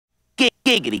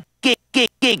giggity, giggity,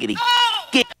 giggity,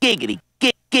 giggity,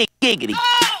 giggity, giggity,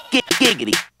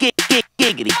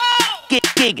 giggity,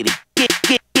 giggity,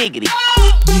 giggity.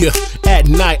 Yeah, at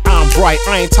night I'm bright.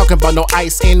 I ain't talking about no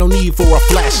ice, ain't no need for a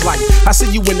flashlight. I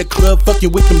see you in the club,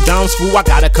 fucking with them downs, fool. I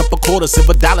got a couple quarters,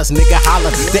 $7, nigga,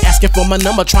 holla. They asking for my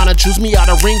number, trying to choose me out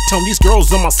of ringtone. These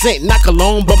girls on my scent, not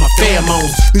cologne, but my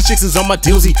pheromones. These chicks is on my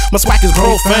doozy, my swag is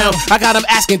profound. I got them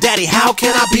asking, daddy, how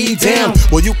can I be down?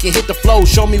 Well, you can hit the flow,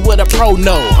 show me what a pro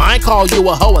know. I ain't call you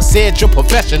a hoe, I said you're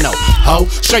professional. Ho,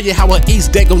 show you how an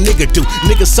East Dago nigga do.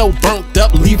 Nigga so burnt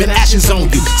up, leaving ashes on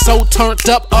you. So turned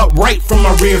up, upright from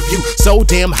my rear view. So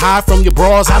damn high from your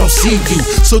bras, I don't see you.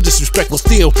 So disrespectful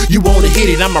still, you wanna hit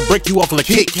it, I'ma break you off like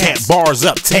Kit Kat. Bars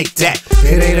up, take that.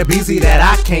 It ain't a BZ that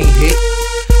I can't hit,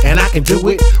 and I can do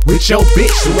it with your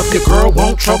bitch. So if your girl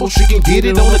want trouble, she can get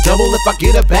it on the double if I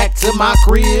get her back to my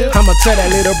crib. I'ma tell that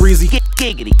little breezy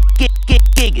Giggity, giggity,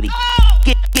 giggity,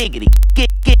 giggity, giggity,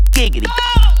 giggity,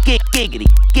 giggity,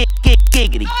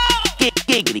 giggity,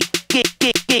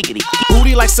 giggity.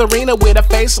 Booty like Serena with a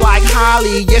face like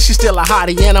Holly. Yeah, she's still a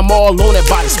hottie and I'm all on that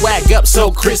body. Swag up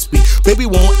so crispy. Baby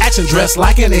won't action, dressed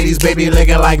like an 80s baby,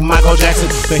 looking like Michael Jackson.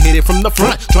 But hit it from the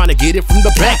front, trying to get it from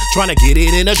the back, trying to get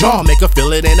it in her jaw, make her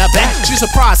feel it in her back. She's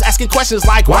surprised, asking questions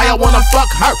like why I wanna fuck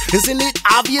her. Isn't it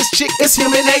obvious, chick? It's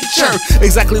human nature.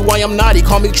 Exactly why I'm naughty,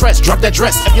 call me Tresh. Drop that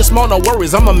dress. If you're small, no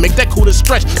worries, I'ma make that cool to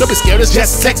stretch. Don't be scared, it's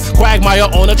just sex. Quagmire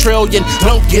on a trillion.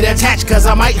 Don't get attached, cause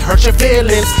I might hurt your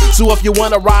feelings. So if you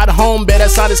wanna ride home, better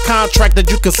sign this contract that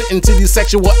you consent into these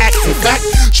sexual acts. In fact,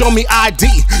 show me ID.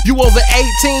 You over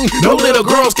 18? No little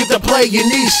girls get to play in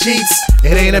these sheets.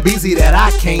 It ain't a BZ that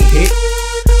I can't hit,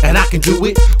 and I can do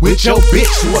it with your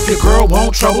bitch. So if your girl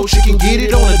want trouble, she can get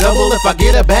it on a double if I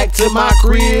get her back to my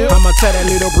crib. I'ma tell that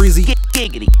little breezy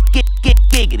Giggity, giggity,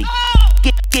 giggity,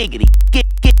 giggity,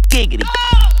 giggity,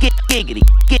 giggity,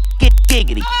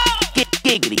 giggity,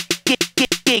 giggity,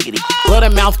 giggity. Let a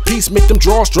mouthpiece make them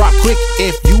drawers drop quick.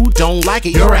 If you don't like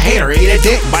it, you're a hater, eat a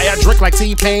dick. Buy a drink like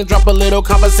T-Pain, drop a little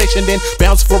conversation, then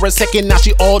bounce for a second. Now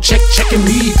she all checking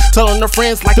me, telling her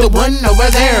friends like the one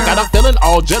over there. Got her feeling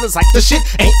all jealous like the shit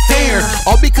ain't fair.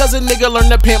 All because a nigga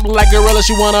learned to pimp like Gorilla.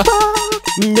 She wanna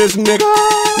this nigga.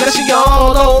 Now she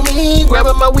all on me,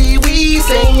 grabbing my wee-wee,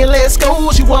 saying let's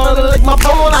go. She wanna lick my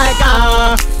pole like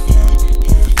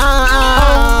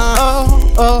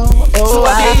So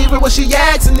I gave her what she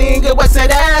asked, and nigga, what's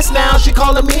that ass now? She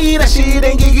calling me that she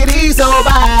didn't Gigadee, so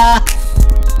bye.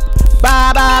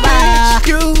 Bye, bye, bye. Bitch,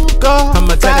 you go.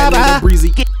 I'ma tell that little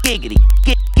breezy Giggity,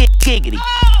 giggity, giggity,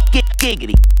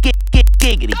 giggity, giggity,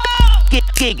 giggity, giggity,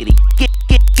 giggity,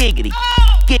 giggity, giggity, giggity, giggity,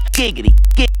 giggity,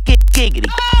 giggity, giggity, giggity. Giggity, giggity, giggity,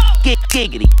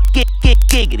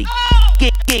 giggity,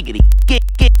 giggity, giggity,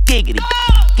 giggity, giggity,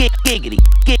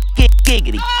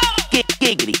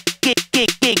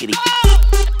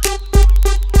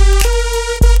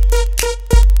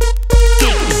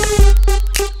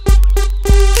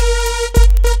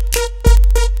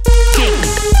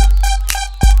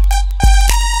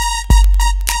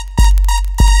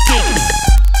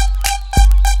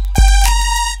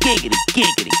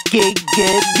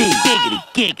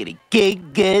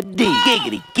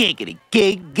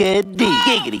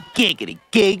 giggity, giggity,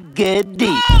 giggity,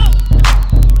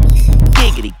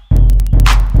 giggity.